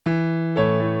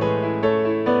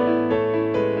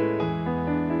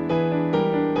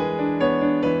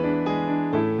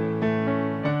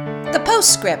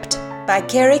Postscript by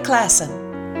Carrie Klassen.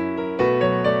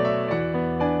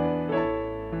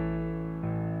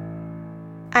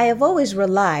 I have always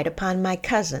relied upon my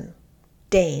cousin,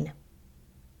 Dane.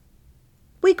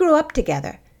 We grew up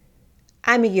together.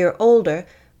 I'm a year older,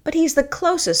 but he's the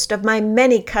closest of my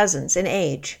many cousins in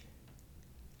age.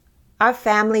 Our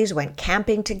families went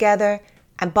camping together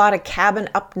and bought a cabin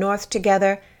up north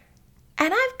together,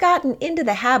 and I've gotten into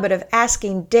the habit of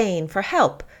asking Dane for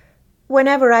help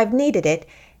whenever I've needed it,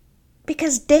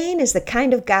 because Dane is the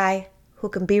kind of guy who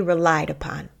can be relied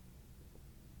upon.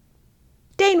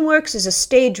 Dane works as a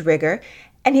stage rigger,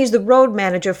 and he's the road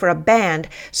manager for a band,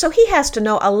 so he has to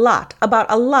know a lot about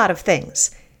a lot of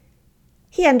things.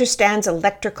 He understands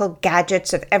electrical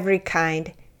gadgets of every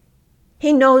kind.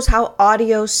 He knows how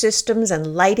audio systems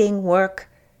and lighting work.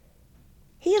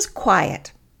 He is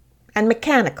quiet and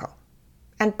mechanical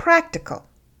and practical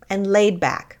and laid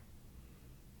back.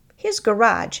 His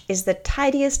garage is the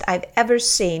tidiest I've ever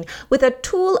seen, with a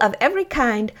tool of every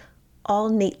kind all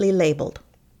neatly labeled.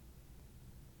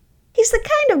 He's the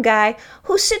kind of guy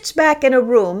who sits back in a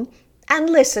room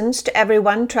and listens to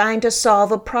everyone trying to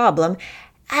solve a problem,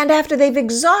 and after they've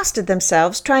exhausted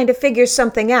themselves trying to figure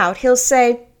something out, he'll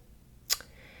say,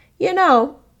 "You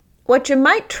know, what you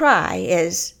might try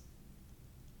is..."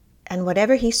 And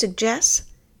whatever he suggests,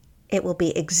 it will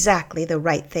be exactly the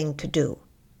right thing to do.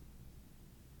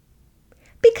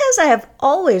 Because I have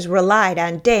always relied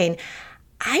on Dane,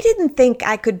 I didn't think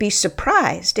I could be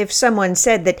surprised if someone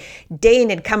said that Dane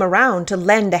had come around to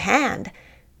lend a hand.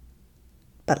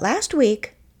 But last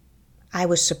week, I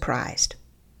was surprised.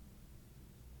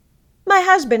 My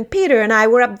husband, Peter, and I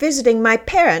were up visiting my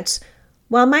parents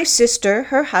while my sister,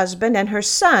 her husband, and her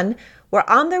son were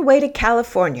on their way to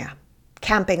California,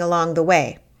 camping along the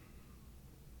way.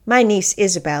 My niece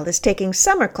Isabel is taking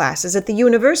summer classes at the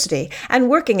university and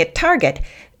working at Target,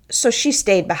 so she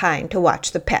stayed behind to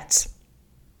watch the pets.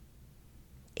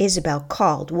 Isabel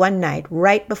called one night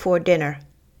right before dinner.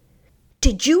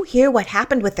 "Did you hear what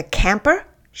happened with the camper?"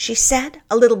 she said,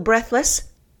 a little breathless.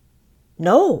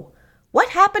 "No. What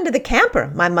happened to the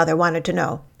camper?" my mother wanted to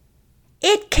know.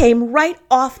 "It came right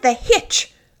off the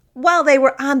hitch while they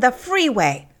were on the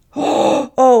freeway."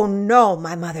 "Oh, no,"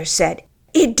 my mother said.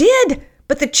 "It did,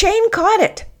 but the chain caught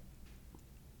it."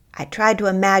 I tried to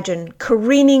imagine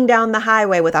careening down the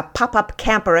highway with a pop-up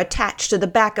camper attached to the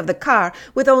back of the car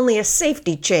with only a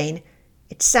safety chain.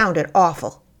 It sounded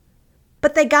awful.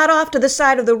 But they got off to the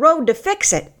side of the road to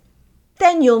fix it.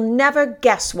 Then you'll never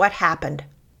guess what happened.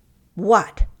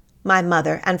 What? My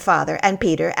mother and father and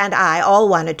Peter and I all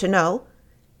wanted to know.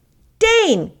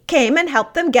 Dane came and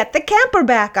helped them get the camper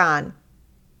back on.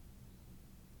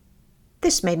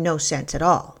 This made no sense at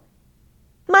all.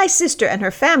 My sister and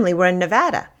her family were in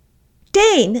Nevada.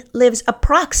 Dane lives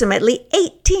approximately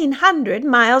 1,800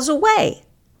 miles away.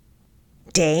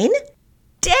 Dane?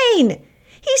 Dane!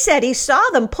 He said he saw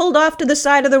them pulled off to the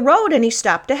side of the road and he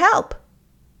stopped to help.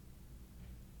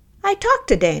 I talked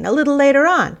to Dane a little later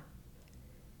on.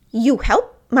 "You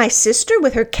helped my sister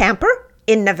with her camper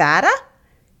in Nevada?"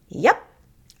 "Yep,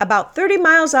 about 30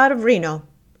 miles out of Reno."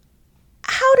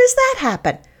 "How does that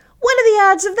happen? What are the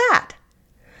odds of that?"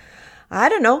 "I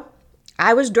don't know.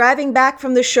 I was driving back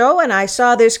from the show and I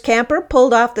saw this camper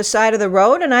pulled off the side of the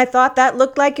road and I thought that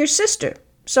looked like your sister,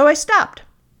 so I stopped."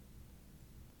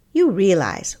 You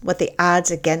realize what the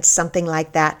odds against something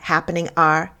like that happening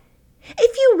are?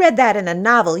 If you read that in a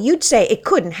novel, you'd say it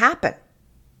couldn't happen.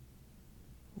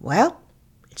 Well,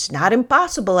 it's not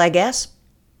impossible, I guess.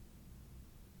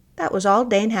 That was all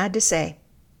Dane had to say.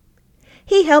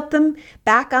 He helped them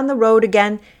back on the road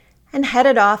again and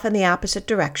headed off in the opposite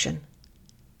direction.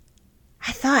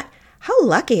 I thought how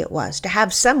lucky it was to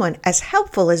have someone as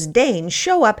helpful as Dane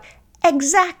show up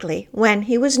exactly when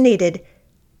he was needed,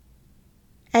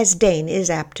 as Dane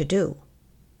is apt to do.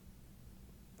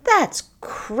 "That's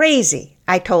crazy,"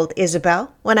 I told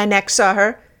Isabel when I next saw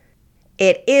her.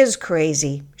 "It is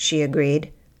crazy," she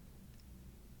agreed.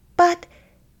 "But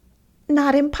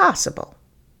not impossible,"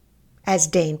 as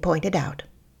Dane pointed out.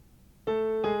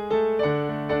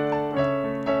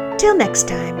 Till next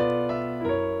time,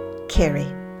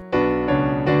 Carrie.